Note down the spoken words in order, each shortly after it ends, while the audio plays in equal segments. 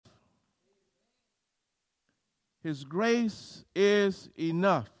His grace is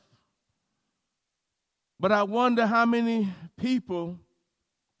enough. But I wonder how many people,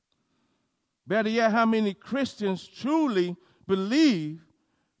 better yet, how many Christians truly believe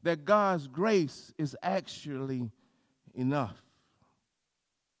that God's grace is actually enough.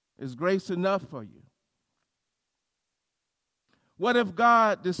 Is grace enough for you? What if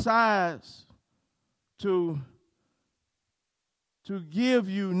God decides to give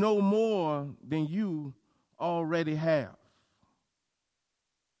you no more than you already have?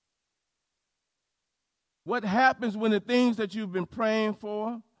 What happens when the things that you've been praying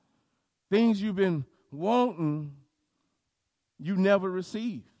for, things you've been wanting, you never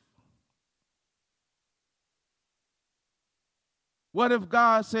receive? What if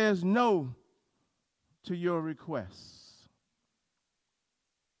God says no to your requests?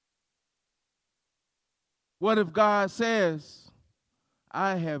 What if God says,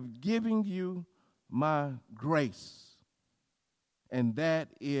 I have given you my grace, and that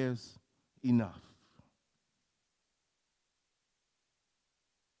is enough?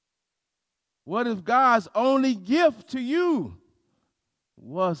 What if God's only gift to you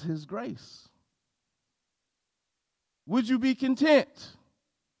was his grace? Would you be content?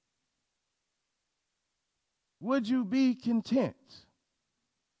 Would you be content?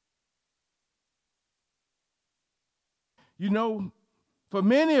 You know, for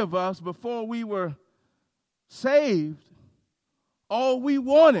many of us, before we were saved, all we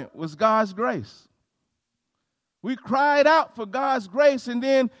wanted was God's grace. We cried out for God's grace, and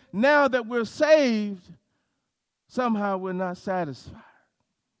then now that we're saved, somehow we're not satisfied.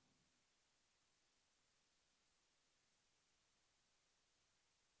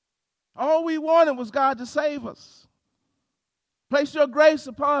 All we wanted was God to save us. Place your grace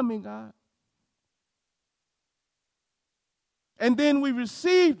upon me, God. And then we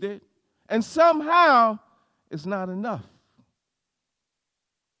received it, and somehow it's not enough.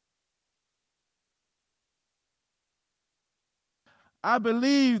 I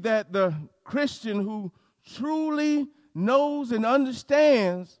believe that the Christian who truly knows and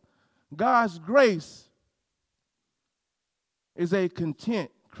understands God's grace is a content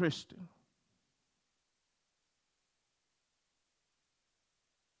Christian.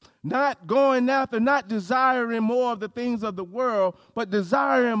 Not going after, not desiring more of the things of the world, but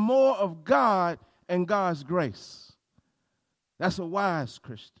desiring more of God and God's grace. That's a wise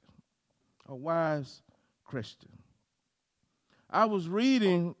Christian. A wise Christian. I was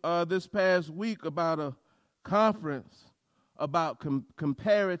reading this past week about a conference about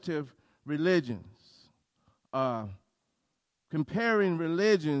comparative religions. Comparing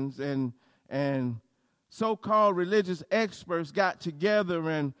religions, and so-called religious experts got together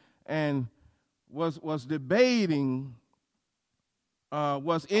and was debating,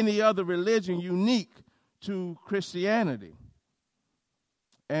 was any other religion unique to Christianity?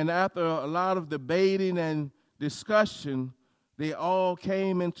 And after a lot of debating and discussion, they all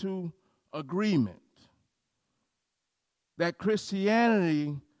came into agreement that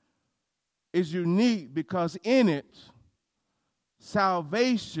Christianity is unique because in it,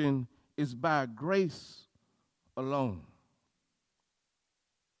 salvation is by grace alone.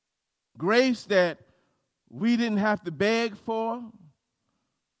 Grace that we didn't have to beg for.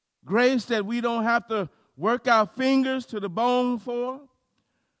 Grace that we don't have to work our fingers to the bone for.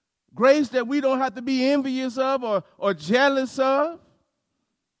 Grace that we don't have to be envious of or jealous of.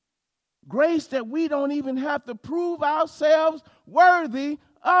 Grace that we don't even have to prove ourselves worthy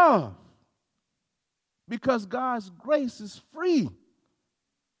of. Because God's grace is free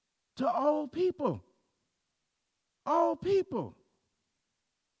to all people. All people.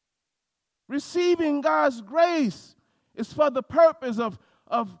 Receiving God's grace is for the purpose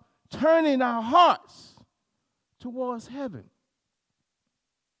of turning our hearts towards heaven.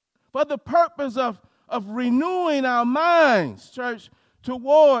 For the purpose of renewing our minds, church,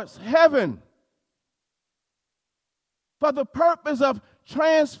 towards heaven. For the purpose of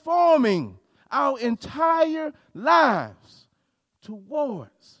transforming our entire lives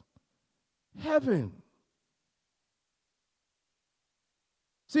towards heaven.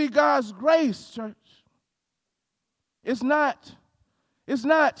 See, God's grace, church, it's not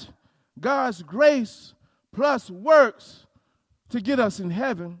God's grace plus works to get us in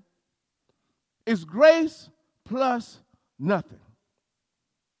heaven. It's grace plus nothing.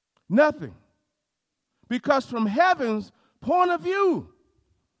 Nothing. Because from heaven's point of view,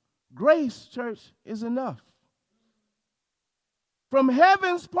 grace, church, is enough. From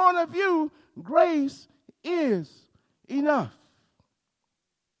heaven's point of view, grace is enough.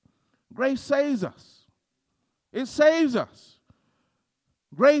 Grace saves us. It saves us.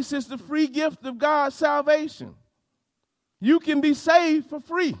 Grace is the free gift of God's salvation. You can be saved for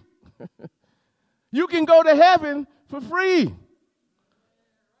free. You can go to heaven for free.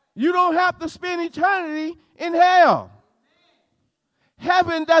 You don't have to spend eternity in hell.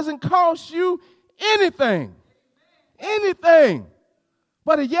 Heaven doesn't cost you anything. Anything.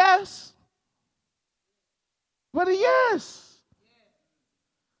 But a yes. But a yes.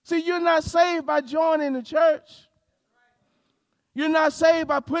 See, you're not saved by joining the church. You're not saved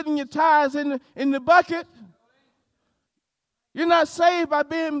by putting your tithes in the bucket. You're not saved by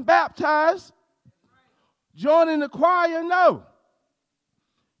being baptized, joining the choir, no.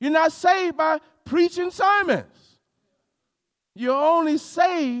 You're not saved by preaching sermons. You're only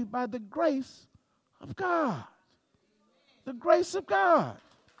saved by the grace of God. The grace of God.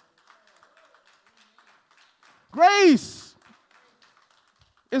 Grace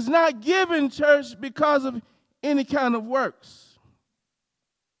is not given, church, because of any kind of works.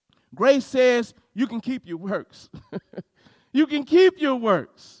 Grace says you can keep your works. You can keep your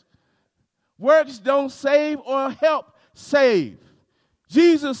works. Works don't save or help save.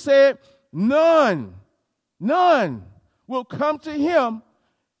 Jesus said, none will come to him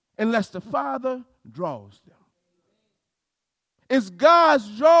unless the Father draws them. It's God's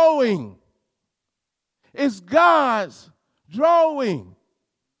drawing. It's God's drawing.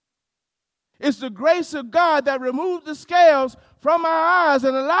 It's the grace of God that removes the scales from our eyes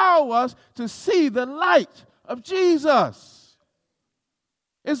and allow us to see the light of Jesus.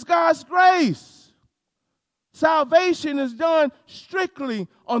 It's God's grace. Salvation is done strictly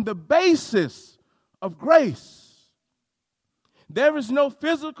on the basis of grace. There is no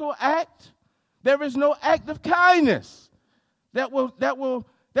physical act. There is no act of kindness that will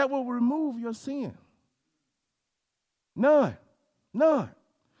remove your sin. None.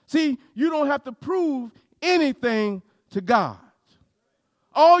 See, you don't have to prove anything to God.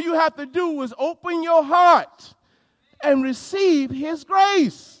 All you have to do is open your heart and receive his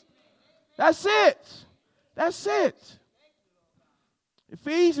grace. That's it. That's it.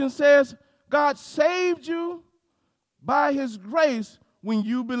 Ephesians says God saved you by his grace when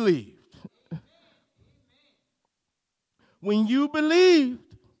you believed. When you believed.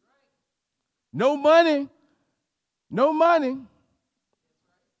 No money.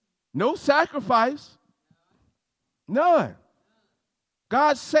 No sacrifice. None.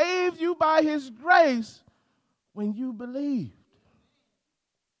 God saved you by his grace when you believed.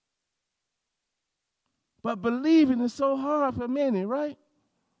 But believing is so hard for many, right?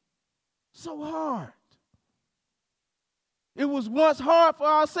 So hard. It was once hard for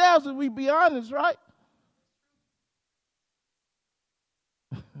ourselves, if we be honest, right?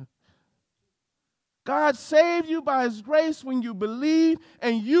 God saved you by his grace when you believe,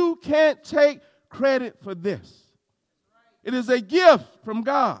 and you can't take credit for this. It is a gift from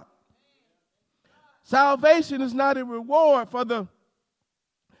God. Salvation is not a reward for the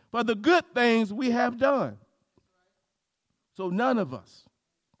good things we have done. So none of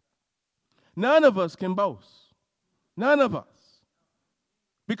us can boast. None of us.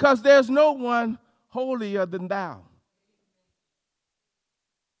 Because there's no one holier than thou.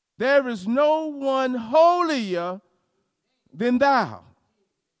 There is no one holier than thou.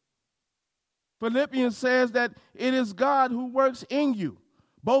 Philippians says that it is God who works in you,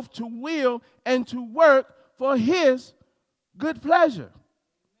 both to will and to work for his good pleasure.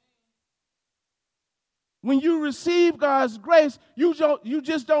 When you receive God's grace, you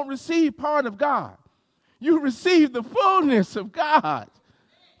just don't receive part of God. You receive the fullness of God.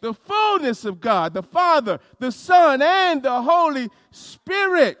 The fullness of God, the Father, the Son, and the Holy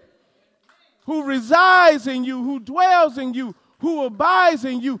Spirit, who resides in you, who dwells in you, who abides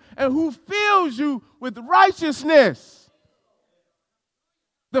in you, and who fills you with righteousness.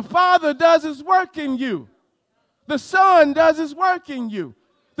 The Father does his work in you. The Son does his work in you.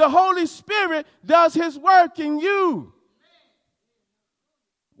 The Holy Spirit does his work in you.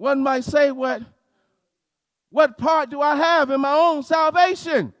 One might say, what part do I have in my own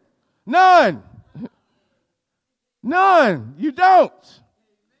salvation? None. None. You don't.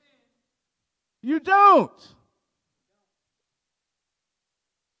 You don't.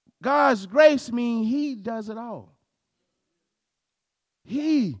 God's grace means he does it all.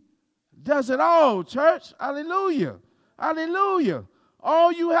 He does it all, church. Hallelujah. Hallelujah.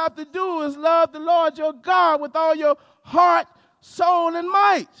 All you have to do is love the Lord your God with all your heart, soul, and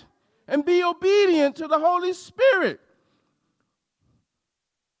might, and be obedient to the Holy Spirit.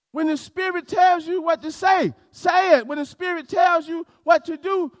 When the Spirit tells you what to say, say it. When the Spirit tells you what to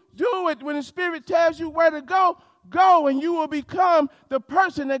do, do it. When the Spirit tells you where to go, go, and you will become the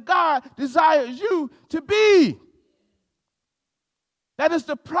person that God desires you to be. That is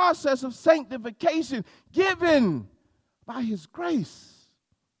the process of sanctification given by his grace.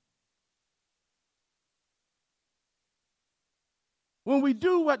 When we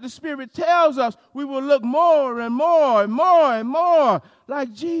do what the Spirit tells us, we will look more and more and more and more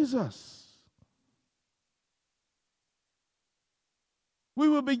like Jesus. We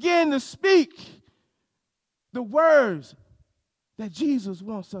will begin to speak the words that Jesus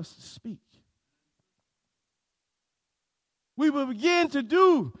wants us to speak. We will begin to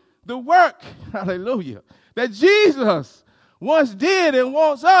do the work, hallelujah, that Jesus once did and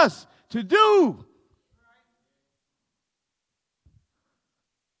wants us to do.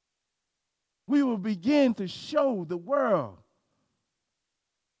 We will begin to show the world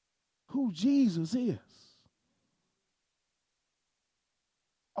who Jesus is.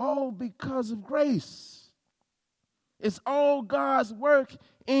 All because of grace. It's all God's work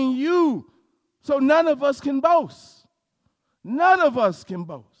in you. So none of us can boast. None of us can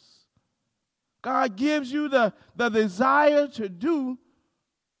boast. God gives you the desire to do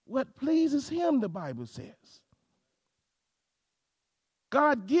what pleases him, the Bible says.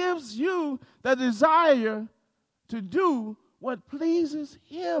 God gives you the desire to do what pleases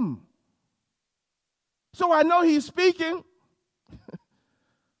him. So I know he's speaking.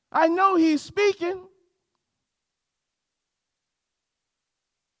 I know he's speaking.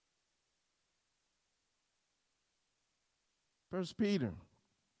 First Peter.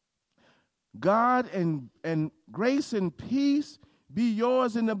 God and grace and peace be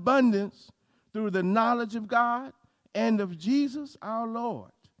yours in abundance through the knowledge of God and of Jesus our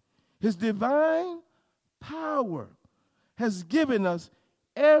Lord. His divine power has given us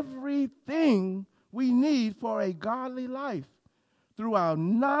everything we need for a godly life through our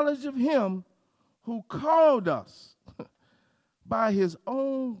knowledge of him who called us by his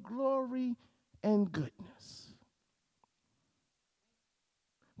own glory and goodness.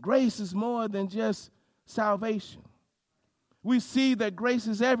 Grace is more than just salvation. We see that grace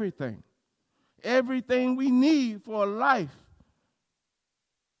is everything. Everything we need for life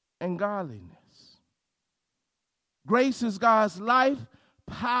and godliness. Grace is God's life,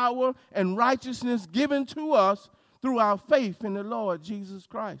 power, and righteousness given to us through our faith in the Lord Jesus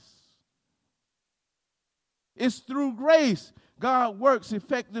Christ. It's through grace God works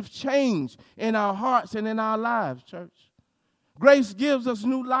effective change in our hearts and in our lives, church. Grace gives us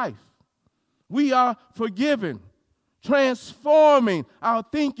new life. We are forgiven, transforming our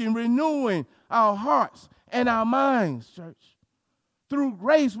thinking, renewing our hearts and our minds, church. Through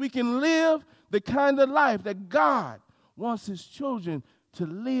grace, we can live the kind of life that God wants his children to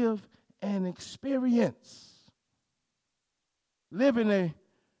live and experience. Living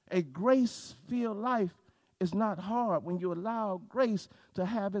a grace-filled life is not hard when you allow grace to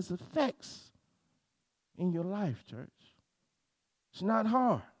have its effects in your life, church. It's not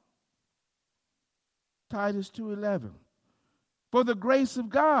hard. Titus 2:11. For the grace of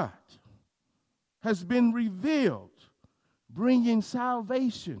God has been revealed, bringing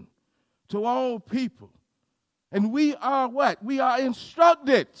salvation to all people. And we are what? We are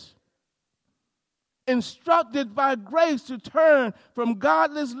instructed by grace to turn from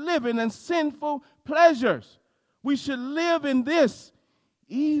godless living and sinful pleasures. We should live in this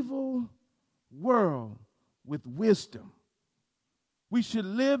evil world with wisdom. We should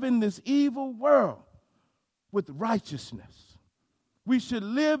live in this evil world with righteousness. We should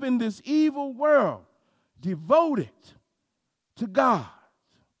live in this evil world devoted to God.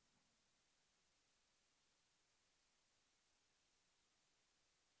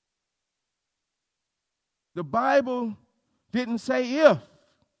 The Bible didn't say if.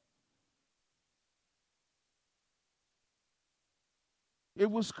 It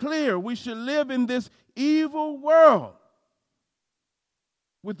was clear we should live in this evil world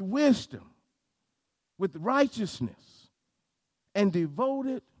with wisdom, with righteousness, and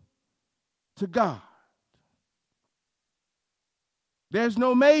devoted to God. There's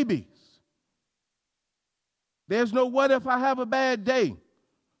no maybes. There's no what if I have a bad day?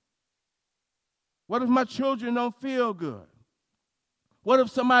 What if my children don't feel good? What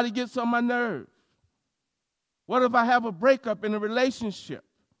if somebody gets on my nerve? What if I have a breakup in a relationship?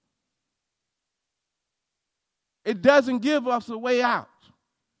 It doesn't give us a way out.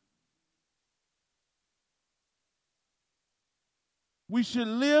 We should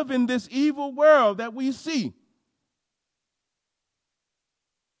live in this evil world that we see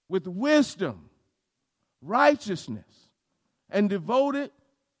with wisdom, righteousness, and devoted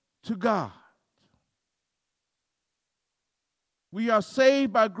to God. We are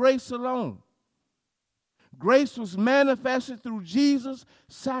saved by grace alone. Grace was manifested through Jesus'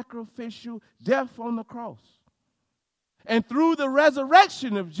 sacrificial death on the cross. And through the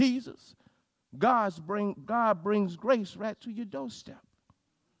resurrection of Jesus, God brings grace right to your doorstep.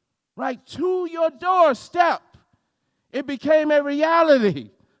 Right to your doorstep. It became a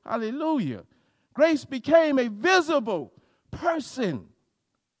reality. Hallelujah. Grace became a visible person.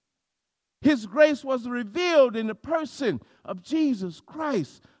 His grace was revealed in the person of Jesus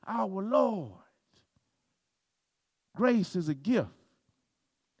Christ, our Lord. Grace is a gift,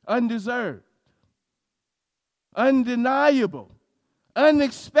 undeserved, undeniable,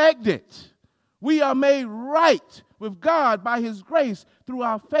 unexpected. We are made right with God by his grace through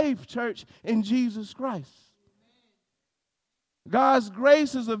our faith, church, in Jesus Christ. God's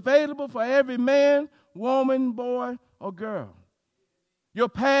grace is available for every man, woman, boy, or girl. Your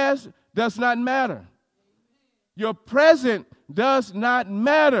past does not matter. Your present does not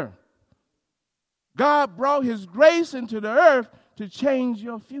matter. God brought his grace into the earth to change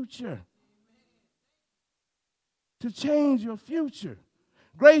your future. To change your future.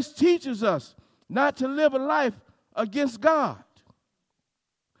 Grace teaches us not to live a life against God,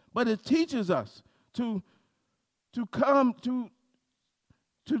 but it teaches us to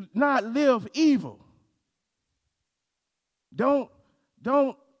not live evil. Don't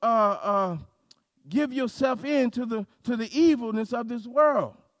give yourself in to the evilness of this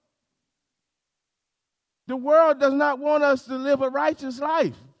world. The world does not want us to live a righteous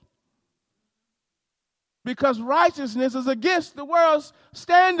life, because righteousness is against the world's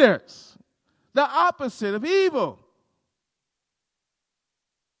standards, the opposite of evil.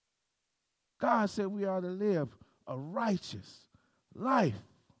 God said we are to live a righteous life.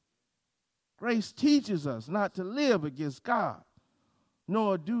 Grace teaches us not to live against God,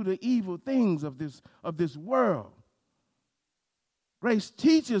 nor do the evil things of this world. Grace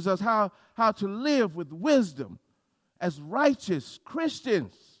teaches us how to live with wisdom as righteous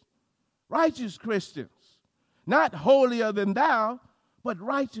Christians. Righteous Christians. Not holier than thou, but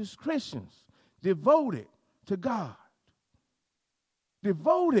righteous Christians. Devoted to God.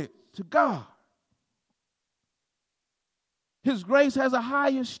 Devoted to God. His grace has a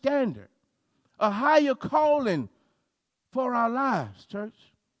higher standard, a higher calling for our lives, church.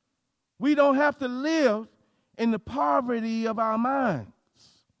 We don't have to live in the poverty of our minds.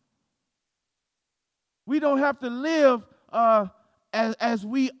 We don't have to live as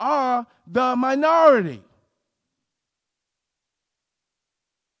we are the minority.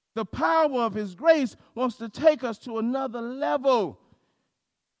 The power of his grace wants to take us to another level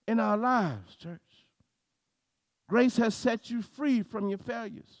in our lives, church. Grace has set you free from your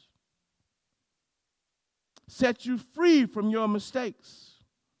failures. Set you free from your mistakes.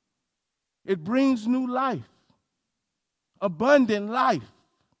 It brings new life, abundant life.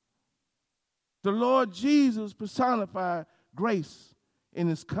 The Lord Jesus personified grace in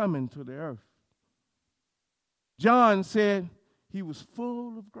his coming to the earth. John said he was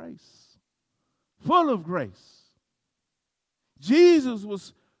full of grace. Full of grace. Jesus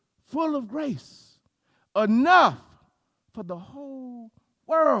was full of grace. Enough for the whole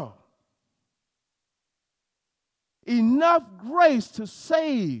world. Enough grace to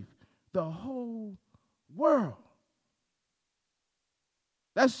save the whole world.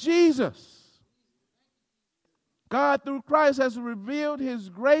 That's Jesus. God, through Christ, has revealed his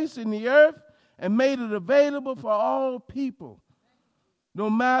grace in the earth and made it available for all people. No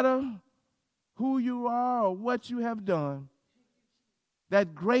matter who you are or what you have done,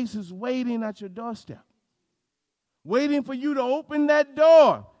 that grace is waiting at your doorstep. Waiting for you to open that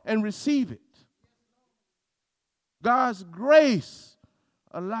door and receive it. God's grace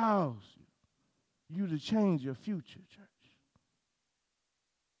allows you to change your future, church.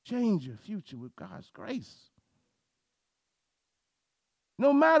 Change your future with God's grace.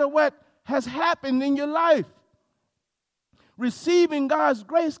 No matter what has happened in your life, receiving God's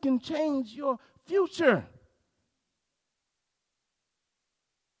grace can change your future.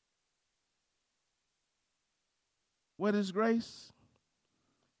 What is grace?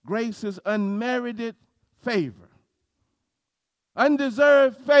 Grace is unmerited favor.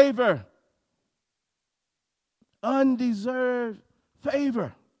 Undeserved favor. Undeserved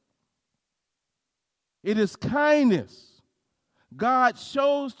favor. It is kindness God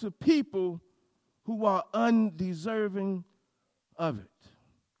shows to people who are undeserving of it.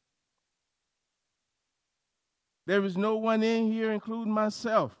 There is no one in here, including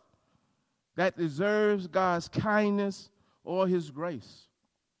myself, that deserves God's kindness or his grace.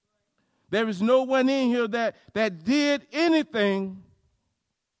 There is no one in here that did anything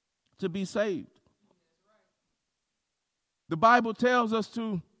to be saved. The Bible tells us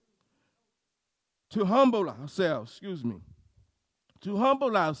to humble ourselves, to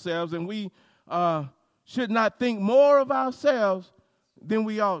humble ourselves, and we should not think more of ourselves than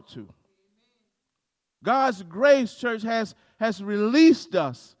we ought to. God's grace, church, has released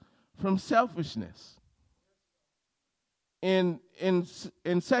us from selfishness. In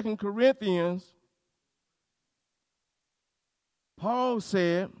 2 Corinthians, Paul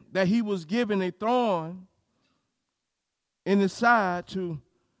said that he was given a thorn in his side to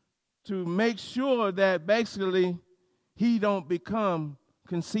make sure that basically he don't become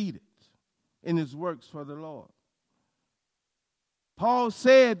conceited in his works for the Lord. Paul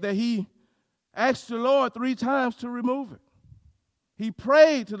said that he asked the Lord 3 times to remove it. He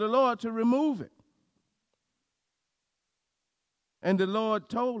prayed to the Lord to remove it. And the Lord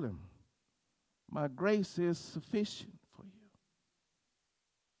told him, my grace is sufficient for you.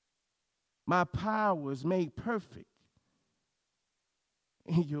 My power is made perfect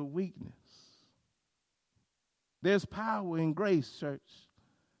in your weakness. There's power in grace, church.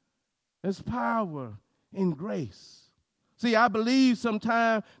 There's power in grace. See, I believe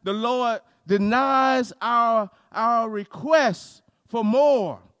sometimes the Lord denies our requests for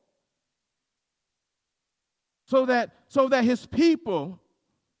more, so that his people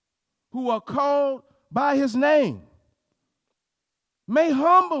who are called by his name may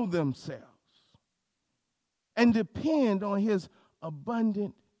humble themselves and depend on his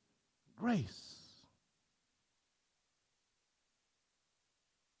abundant grace.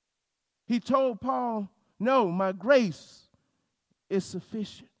 He told Paul, no, my grace is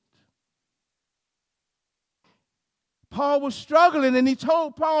sufficient. Paul was struggling, and he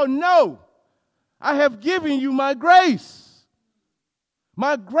told Paul, no, I have given you my grace.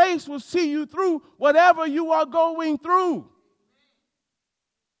 My grace will see you through whatever you are going through.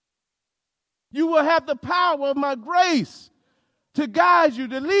 You will have the power of my grace to guide you,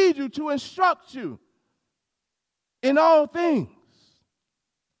 to lead you, to instruct you in all things.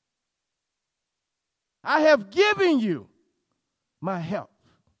 I have given you my help.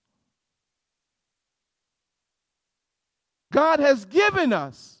 God has given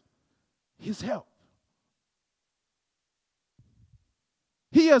us his help.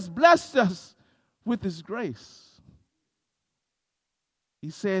 He has blessed us with his grace. He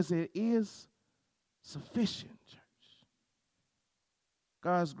says it is sufficient, church.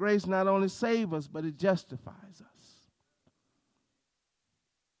 God's grace not only saves us, but it justifies us.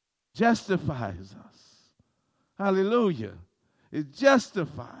 Justifies us. Hallelujah. It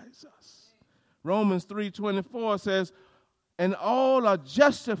justifies us. Romans 3:24 says, and all are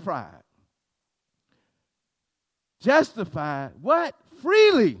justified. Justified, what?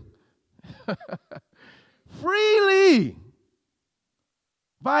 Freely. Freely.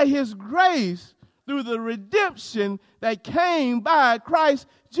 By his grace through the redemption that came by Christ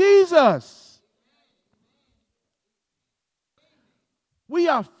Jesus. We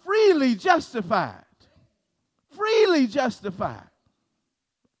are freely justified. Freely justified.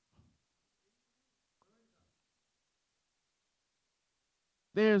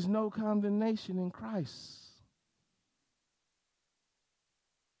 There is no condemnation in Christ.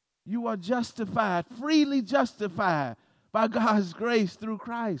 You are justified, freely justified by God's grace through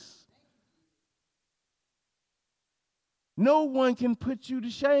Christ. No one can put you to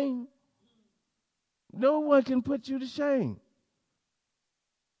shame. No one can put you to shame.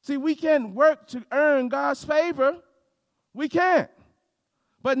 See, we can't work to earn God's favor. We can't.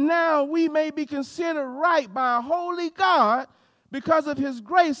 But now we may be considered right by a holy God because of his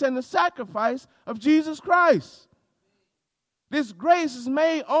grace and the sacrifice of Jesus Christ. This grace is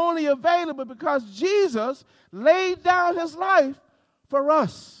made only available because Jesus laid down his life for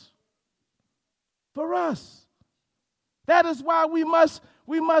us. For us. That is why we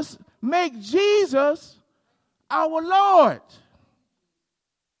must make Jesus our Lord.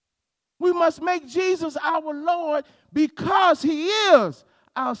 We must make Jesus our Lord because he is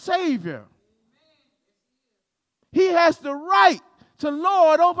our Savior. He has the right to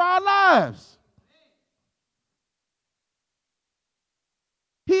lord over our lives.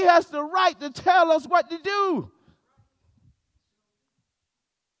 He has the right to tell us what to do.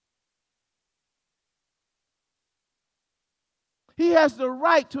 He has the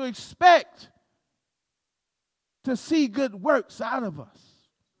right to expect to see good works out of us.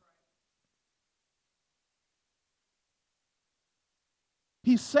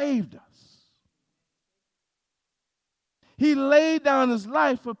 He saved us. He laid down his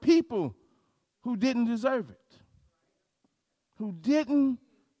life for people who didn't deserve it. Who didn't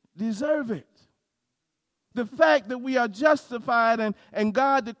deserve it. The fact that we are justified and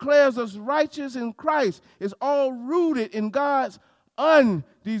God declares us righteous in Christ is all rooted in God's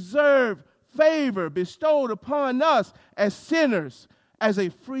undeserved favor bestowed upon us as sinners as a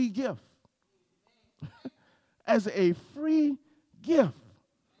free gift. As a free gift.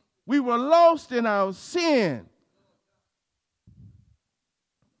 We were lost in our sin.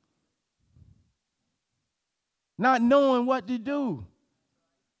 Not knowing what to do.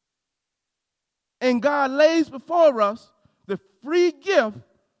 And God lays before us the free gift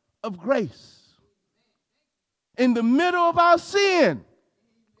of grace. In the middle of our sin.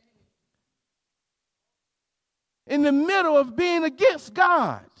 In the middle of being against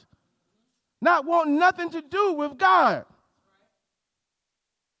God. Not wanting nothing to do with God.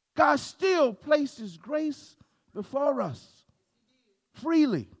 God still placed his grace before us.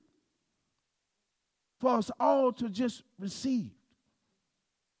 Freely. For us all to just receive.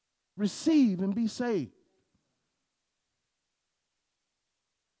 Receive and be saved.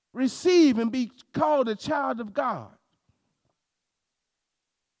 Receive and be called a child of God.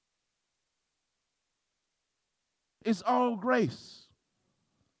 It's all grace.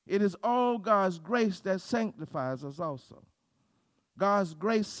 It is all God's grace that sanctifies us also. God's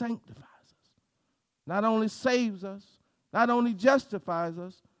grace sanctifies us. Not only saves us, not only justifies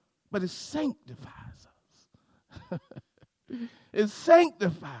us, but it sanctifies us. It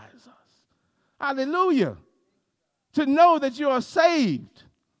sanctifies us. Hallelujah. To know that you are saved.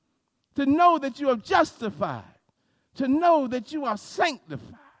 To know that you are justified. To know that you are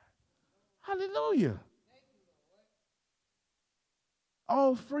sanctified. Hallelujah.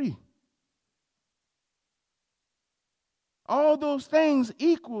 All free. All those things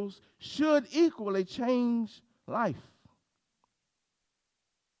should equal a changed life.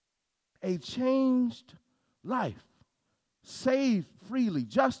 A changed life. Saved freely,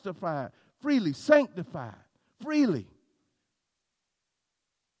 justified freely, sanctified freely.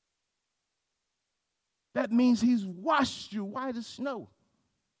 That means he's washed you white as snow.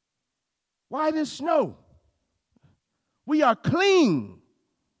 White as snow. We are clean.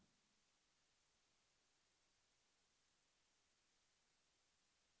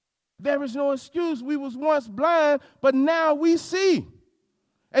 There is no excuse. We was once blind, but now we see.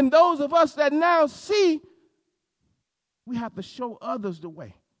 And those of us that now see, we have to show others the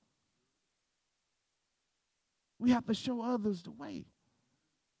way. We have to show others the way.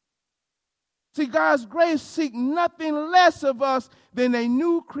 See, God's grace seeks nothing less of us than a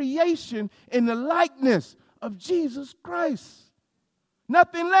new creation in the likeness of Jesus Christ.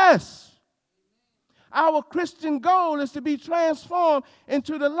 Nothing less. Our Christian goal is to be transformed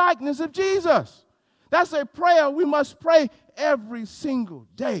into the likeness of Jesus. That's a prayer we must pray every single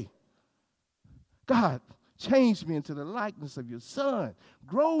day. God, change me into the likeness of your Son.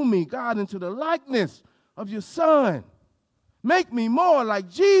 Grow me, God, into the likeness of your Son. Make me more like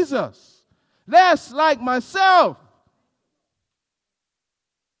Jesus, less like myself.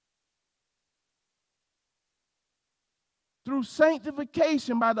 Through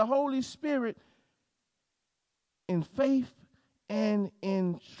sanctification by the Holy Spirit, in faith and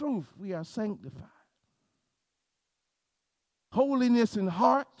in truth, we are sanctified. Holiness in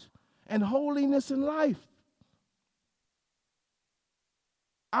heart and holiness in life.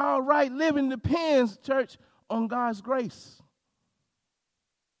 Our right living depends, church, on God's grace.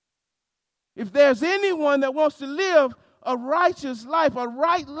 If there's anyone that wants to live a righteous life, a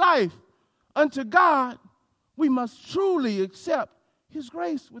right life unto God, we must truly accept his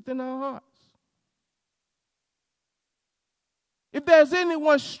grace within our hearts. If there's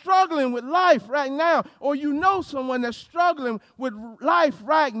anyone struggling with life right now, or you know someone that's struggling with life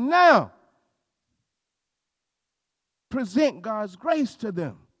right now, present God's grace to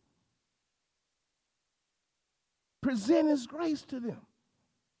them. Present his grace to them.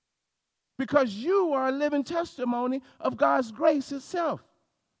 Because you are a living testimony of God's grace itself.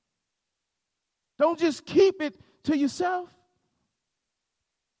 Don't just keep it to yourself.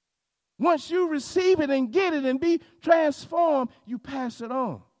 Once you receive it and get it and be transformed, you pass it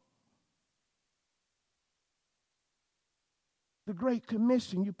on. The Great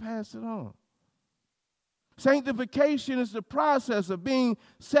Commission, you pass it on. Sanctification is the process of being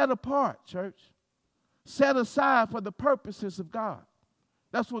set apart, church. Set aside for the purposes of God.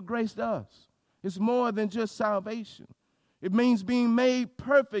 That's what grace does. It's more than just salvation. It means being made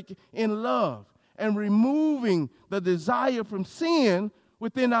perfect in love and removing the desire from sin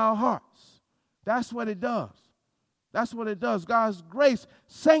within our hearts. That's what it does. That's what it does. God's grace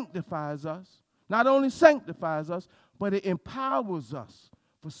sanctifies us. Not only sanctifies us, but it empowers us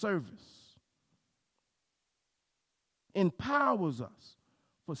for service. Empowers us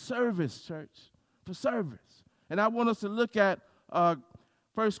for service, church. For service. And I want us to look at 1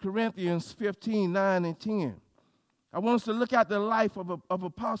 Corinthians 15, 9 and 10. I want us to look at the life of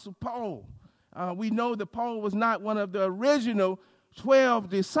Apostle Paul. We know that Paul was not one of the original 12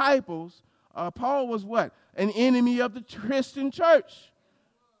 disciples. Paul was what? An enemy of the Christian church.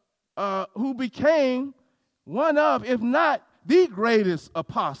 who became one of, if not the greatest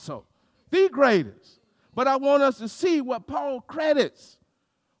apostle, the greatest. But I want us to see what Paul credits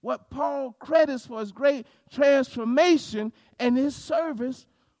for his great transformation and his service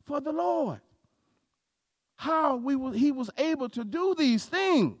for the Lord. How he was able to do these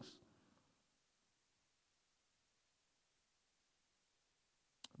things.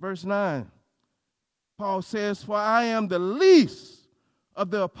 Verse 9, Paul says, "For I am the least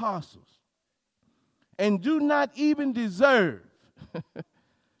of the apostles, and do not even deserve,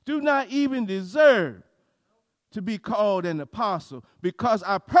 do not even deserve to be called an apostle, because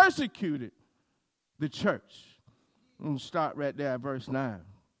I persecuted the church." I'm going to start right there at verse 9.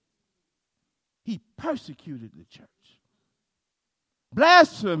 He persecuted the church.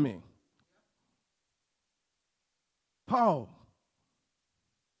 Blasphemy. Paul.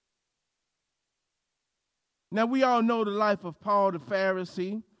 Now we all know the life of Paul the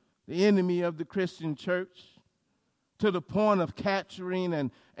Pharisee, the enemy of the Christian church, to the point of capturing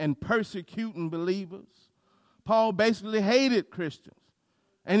and persecuting believers. Paul basically hated Christians,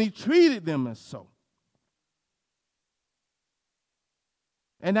 and he treated them as so.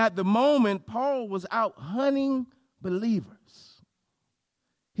 And at the moment, Paul was out hunting believers.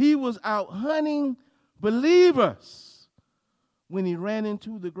 He was out hunting believers when he ran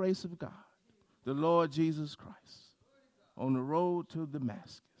into the grace of God, the Lord Jesus Christ, on the road to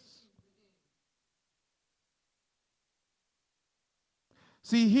Damascus.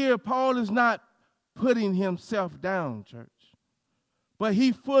 See, here Paul is not putting himself down, church, but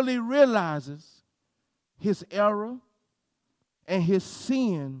he fully realizes his error and his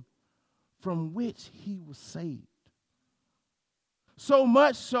sin from which he was saved. So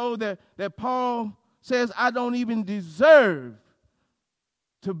much so that Paul says, I don't even deserve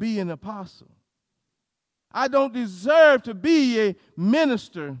to be an apostle. I don't deserve to be a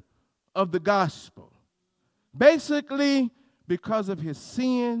minister of the gospel. Basically, because of his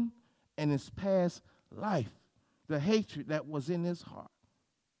sin and his past life, the hatred that was in his heart.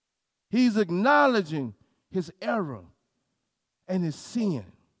 He's acknowledging his error and his sin.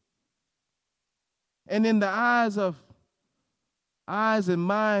 And in the eyes and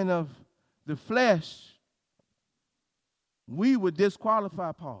mind of the flesh, we would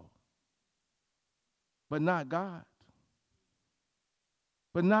disqualify Paul. But not God.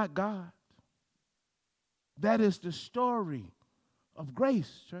 But not God. That is the story of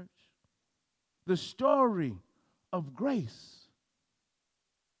grace, church. The story of grace.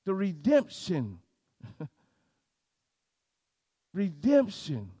 The redemption.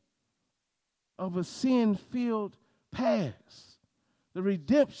 Redemption of a sin-filled past. The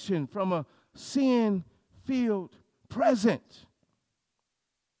redemption from a sin-filled present.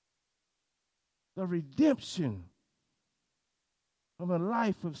 The redemption of a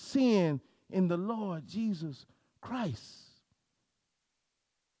life of sin in the Lord Jesus Christ.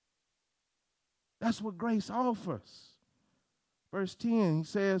 That's what grace offers. Verse 10, he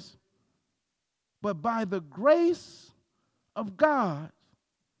says, "But by the grace of God,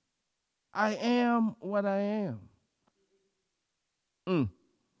 I am what I am."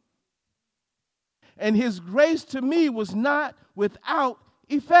 And his grace to me was not without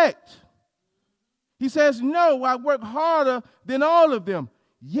effect. He says, no, I work harder than all of them.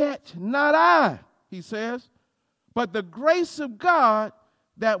 Yet not I, he says, but the grace of God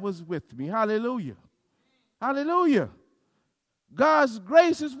that was with me. Hallelujah. Hallelujah. God's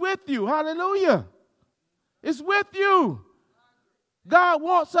grace is with you. Hallelujah. It's with you. God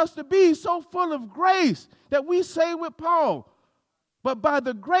wants us to be so full of grace that we say with Paul, but by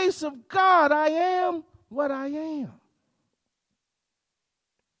the grace of God, I am what I am.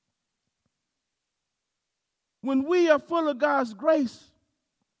 When we are full of God's grace,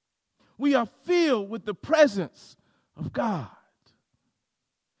 we are filled with the presence of God.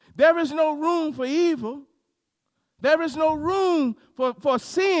 There is no room for evil. There is no room for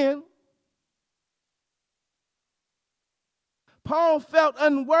sin. Paul felt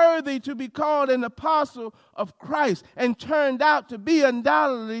unworthy to be called an apostle of Christ and turned out to be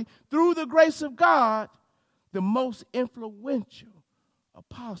undoubtedly, through the grace of God, the most influential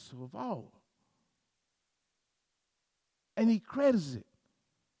apostle of all. And he credits it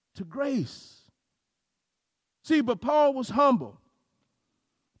to grace. See, but Paul was humble.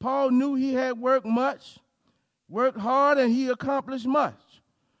 Paul knew he had worked hard, and he accomplished much.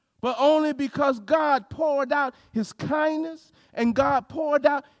 But only because God poured out his kindness and God poured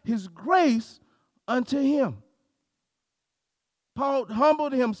out his grace unto him. Paul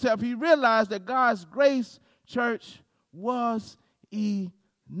humbled himself. He realized that God's grace, church, was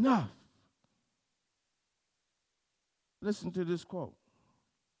enough. Listen to this quote.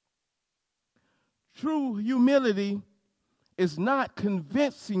 True humility is not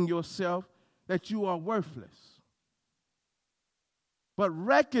convincing yourself that you are worthless, but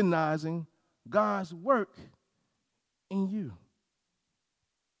recognizing God's work in you.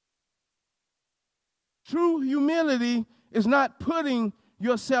 True humility is not putting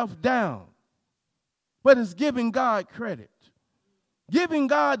yourself down, but it's giving God credit, giving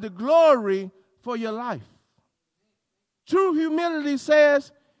God the glory for your life. True humility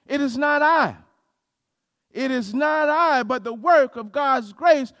says, it is not I. It is not I, but the work of God's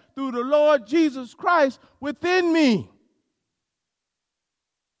grace through the Lord Jesus Christ within me.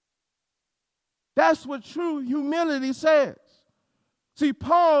 That's what true humility says. See,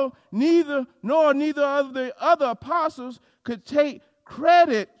 Paul, neither of the other apostles could take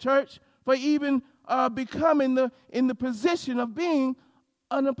credit, church, for even becoming in the position of being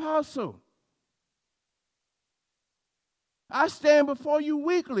an apostle. I stand before you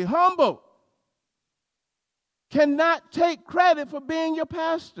weekly, humble. Cannot take credit for being your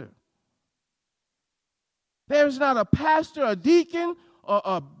pastor. There's not a pastor, a deacon, or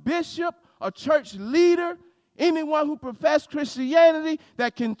a bishop, a church leader, anyone who professes Christianity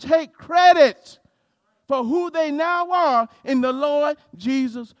that can take credit for who they now are in the Lord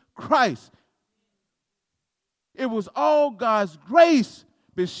Jesus Christ. It was all God's grace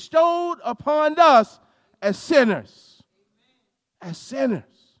bestowed upon us as sinners. As sinners.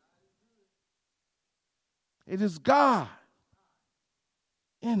 It is God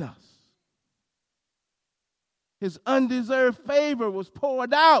in us. His undeserved favor was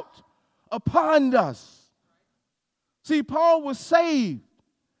poured out upon us. See, Paul was saved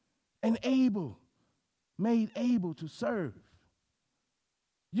and made able to serve.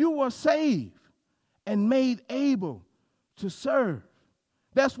 You were saved and made able to serve.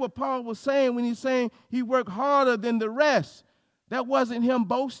 That's what Paul was saying when he's saying he worked harder than the rest. That wasn't him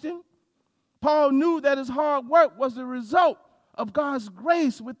boasting. Paul knew that his hard work was the result of God's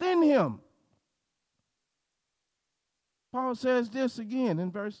grace within him. Paul says this again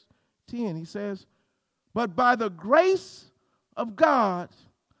in verse 10. He says, but by the grace of God,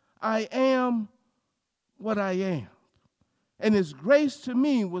 I am what I am. And his grace to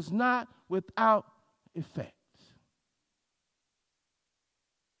me was not without effect.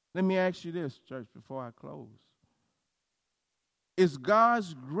 Let me ask you this, church, before I close. Is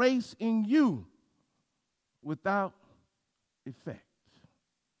God's grace in you without effect?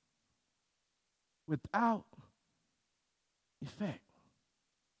 Without effect.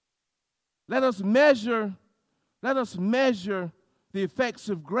 Let us measure the effects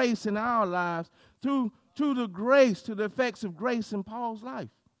of grace in our lives to the effects of grace in Paul's life.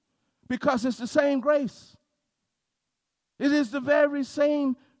 Because it's the same grace. It is the very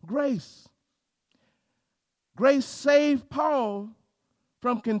same grace. Grace saved Paul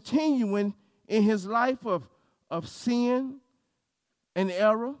from continuing in his life of sin and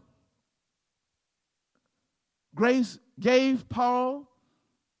error. Grace gave Paul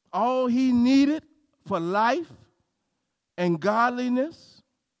all he needed for life and godliness.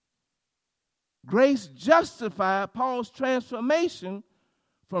 Grace justified Paul's transformation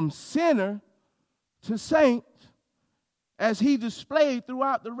from sinner to saint, as he displayed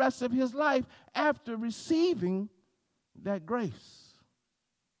throughout the rest of his life after receiving that grace.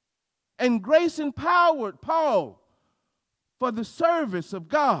 And grace empowered Paul for the service of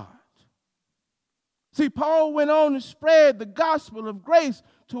God. See, Paul went on to spread the gospel of grace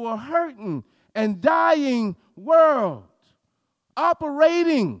to a hurting and dying world,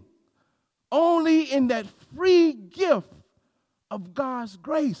 operating only in that free gift of God's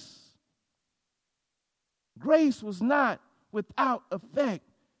grace. Grace was not without effect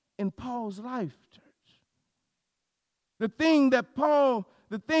in Paul's life, church. The things that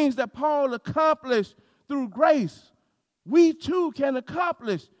Paul accomplished through grace, we too can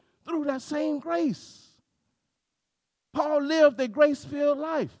accomplish through that same grace. Paul lived a grace-filled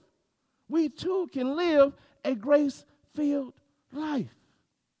life. We too can live a grace-filled life.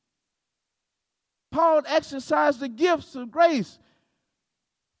 Paul exercised the gifts of grace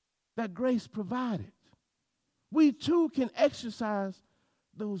that grace provided. We too can exercise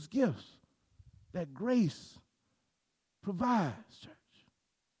those gifts that grace provides, church.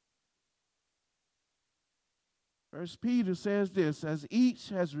 1 Peter says this, as each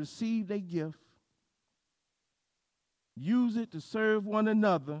has received a gift, use it to serve one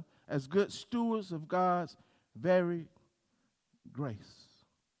another as good stewards of God's very grace.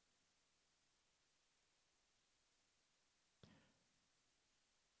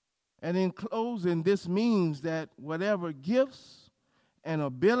 And in closing, this means that whatever gifts and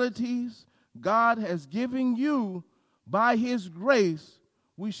abilities God has given you by his grace,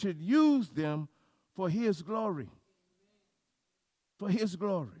 we should use them for his glory. For his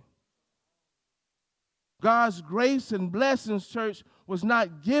glory. God's grace and blessings, church, was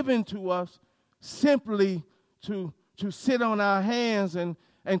not given to us simply to sit on our hands and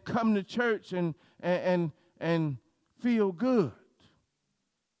come to church and feel good.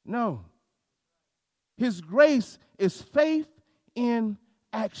 No. His grace is faith in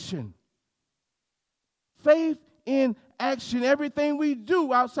action. Faith in action. Everything we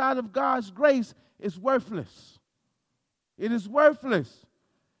do outside of God's grace is worthless. It is worthless.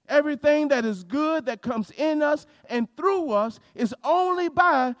 Everything that is good that comes in us and through us is only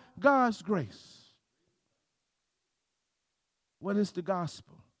by God's grace. What is the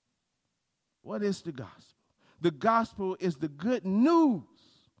gospel? What is the gospel? The gospel is the good news.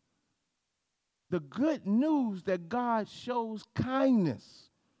 The good news that God shows kindness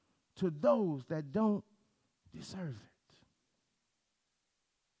to those that don't deserve it.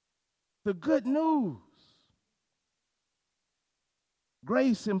 The good news.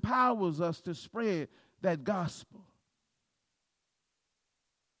 Grace empowers us to spread that gospel.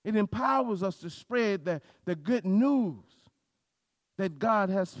 It empowers us to spread the good news that God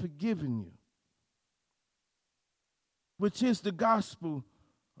has forgiven you, which is the gospel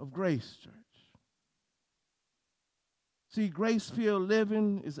of grace, church. See, grace-filled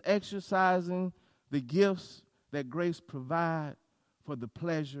living is exercising the gifts that grace provides for the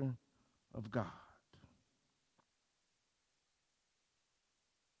pleasure of God.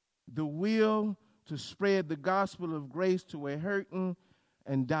 The will to spread the gospel of grace to a hurting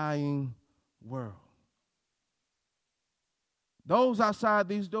and dying world. Those outside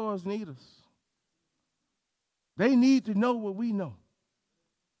these doors need us. They need to know what we know.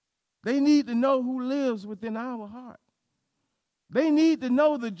 They need to know who lives within our heart. They need to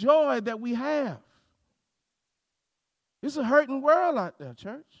know the joy that we have. It's a hurting world out there,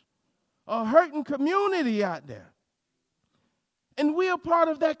 church. A hurting community out there. And we are part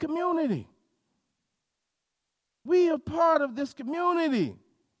of that community. We are part of this community.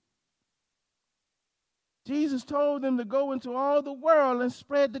 Jesus told them to go into all the world and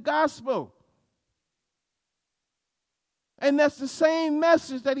spread the gospel. And that's the same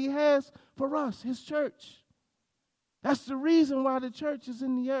message that he has for us, his church. That's the reason why the church is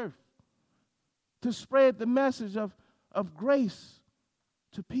in the earth. To spread the message of grace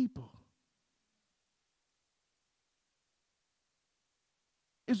to people.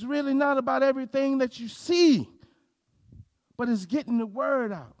 It's really not about everything that you see, but it's getting the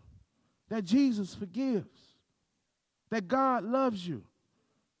word out that Jesus forgives, that God loves you,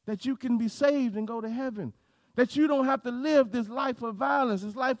 that you can be saved and go to heaven, that you don't have to live this life of violence,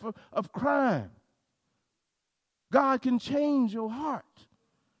 this life of crime. God can change your heart.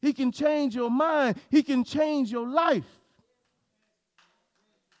 He can change your mind. He can change your life.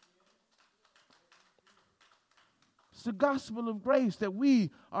 It's the gospel of grace that we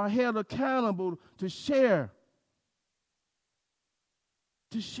are held accountable to share.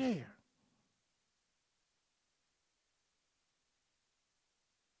 To share.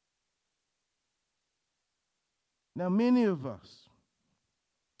 Now, many of us,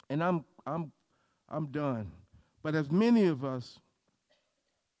 and I'm done, but as many of us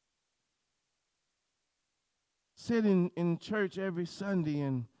sit in church every Sunday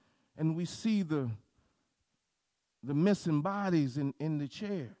and we see the missing bodies in the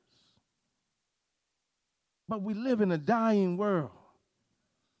chairs. But we live in a dying world.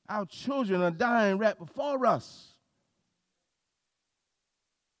 Our children are dying right before us.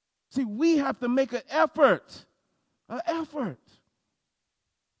 See, we have to make an effort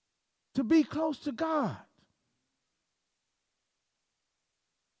to be close to God.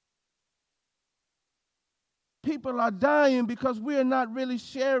 People are dying because we are not really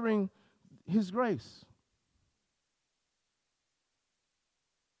sharing his grace.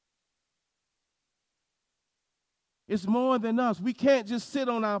 It's more than us. We can't just sit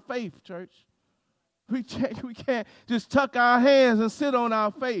on our faith, church. We can't just tuck our hands and sit on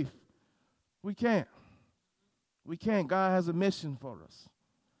our faith. We can't. We can't. God has a mission for us.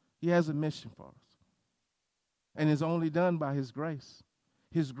 He has a mission for us. And it's only done by his grace.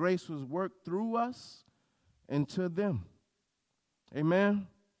 His grace was worked through us and to them. Amen?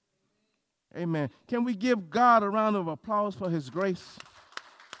 Amen. Can we give God a round of applause for his grace?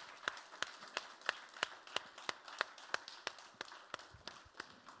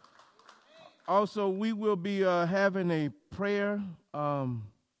 Also, we will be having a prayer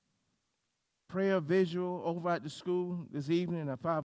visual over at the school this evening at 5